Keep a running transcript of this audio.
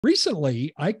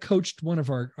recently, I coached one of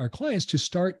our clients to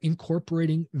start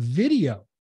incorporating video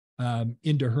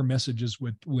into her messages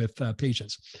with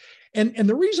patients. And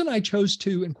the reason I chose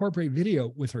to incorporate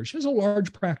video with her, she has a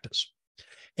large practice.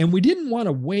 And we didn't want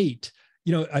to wait.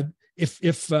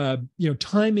 If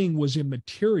timing was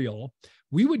immaterial,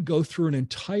 we would go through an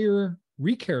entire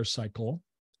recare cycle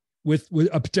with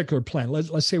a particular plan.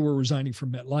 Let's say we're resigning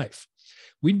from MetLife.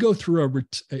 We'd go through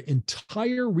an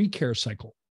entire recare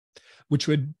cycle, which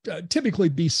would typically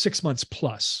be 6 months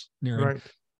plus. Right.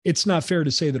 It's not fair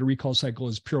to say that a recall cycle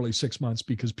is purely 6 months,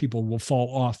 because people will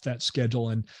fall off that schedule,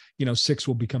 and 6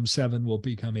 will become 7, will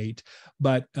become 8.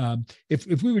 But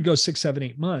if we would go 6, 7,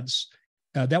 8 months,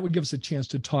 that would give us a chance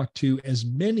to talk to as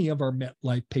many of our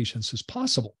MetLife patients as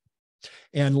possible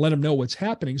and let them know what's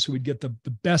happening, so we'd get the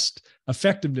best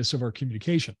effectiveness of our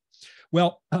communication.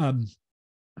 Well,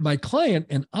 my client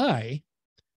and I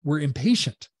were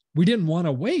impatient. We didn't want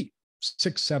to wait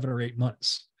 6, 7, or 8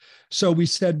 months. So we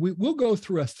said, we'll go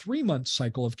through a 3-month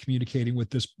cycle of communicating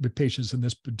with patients in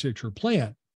this particular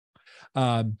plan.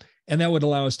 And that would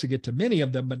allow us to get to many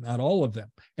of them, but not all of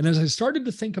them. And as I started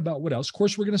to think about what else, of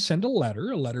course, we're going to send a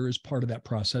letter. A letter is part of that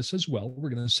process as well. We're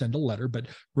going to send a letter, but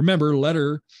remember,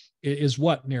 letter is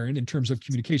what, Naren, in terms of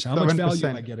communication? How 7%. Much value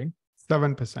am I getting?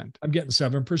 7%. I'm getting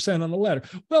 7% on the letter.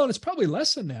 Well, and it's probably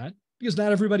less than that, because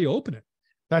not everybody open it.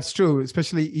 That's true,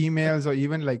 especially emails, or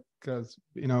even because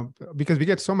we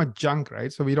get so much junk,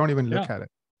 right? So we don't even look at it.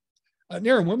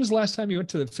 Naren, when was the last time you went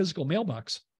to the physical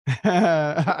mailbox?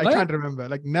 I can't remember.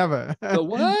 Never. The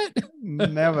what?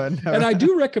 Never. And I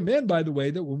do recommend, by the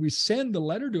way, that when we send the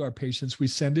letter to our patients, we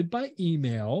send it by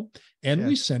email and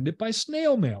we send it by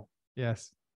snail mail.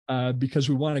 Yes. Because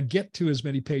we want to get to as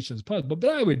many patients as possible.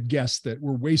 But I would guess that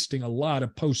we're wasting a lot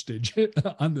of postage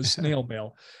on the snail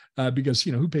mail because,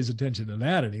 who pays attention to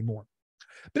that anymore?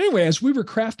 But anyway, as we were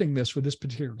crafting this with this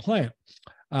particular client,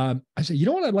 I said, you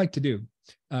know what I'd like to do?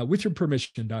 With your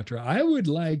permission, doctor, I would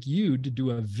like you to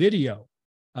do a video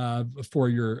for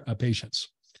your patients.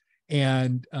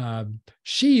 And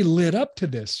she lit up to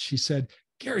this. She said,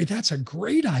 Gary, that's a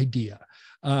great idea.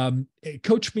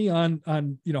 Coach me on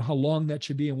how long that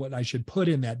should be and what I should put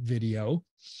in that video.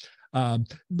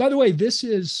 By the way, this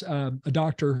is a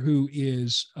doctor who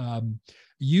is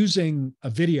using a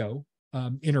video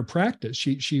in her practice.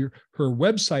 Her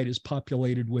website is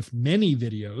populated with many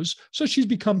videos, so she's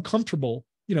become comfortable,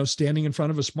 standing in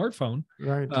front of a smartphone,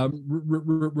 right,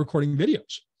 recording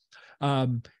videos.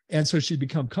 And so she's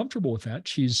become comfortable with that.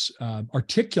 She's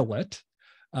articulate,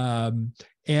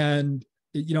 and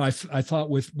I thought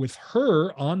with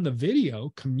her on the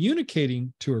video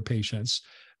communicating to her patients,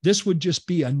 this would just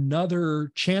be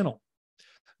another channel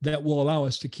that will allow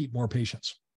us to keep more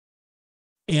patients.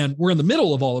 And we're in the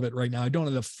middle of all of it right now. I don't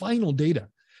have the final data,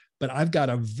 but I've got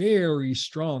a very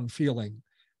strong feeling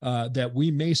that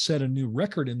we may set a new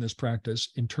record in this practice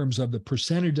in terms of the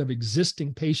percentage of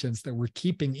existing patients that we're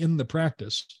keeping in the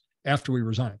practice after we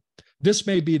resign. This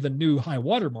may be the new high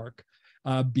watermark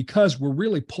because we're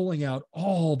really pulling out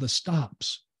all the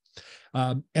stops.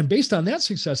 And based on that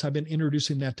success, I've been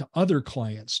introducing that to other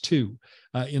clients too,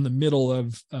 in the middle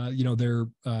of their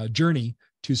journey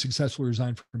to successfully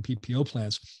resign from PPO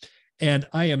plans. And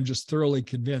I am just thoroughly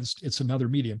convinced it's another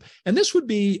medium. And this would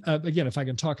be, again, if I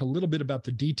can talk a little bit about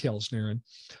the details, Naren,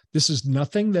 this is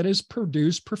nothing that is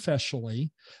produced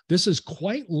professionally. This is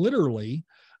quite literally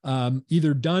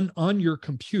either done on your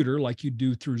computer like you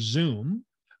do through Zoom,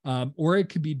 or it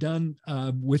could be done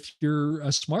with your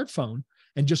smartphone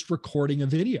and just recording a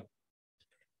video.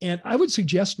 And I would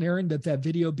suggest, Naren, that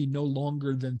video be no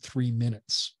longer than 3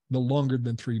 minutes, no longer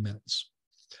than 3 minutes.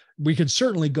 We could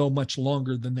certainly go much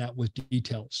longer than that with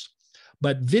details,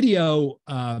 but video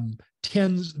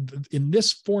tends, in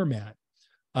this format,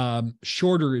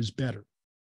 shorter is better.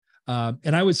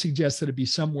 And I would suggest that it be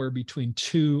somewhere between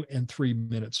 2 and 3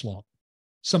 minutes long,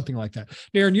 something like that.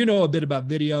 Naren, you know a bit about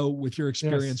video with your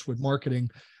experience with marketing.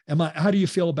 How do you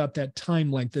feel about that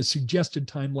time length, the suggested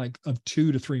time length of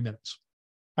 2 to 3 minutes?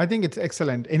 I think it's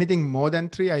excellent. Anything more than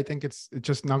 3, I think it's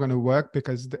just not going to work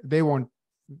because they won't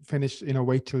finish,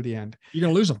 wait till the end. You're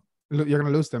going to lose them. You're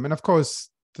going to lose them. And of course,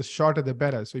 the shorter, the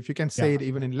better. So if you can say it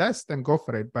even in less, then go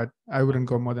for it. But I wouldn't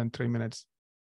go more than 3 minutes.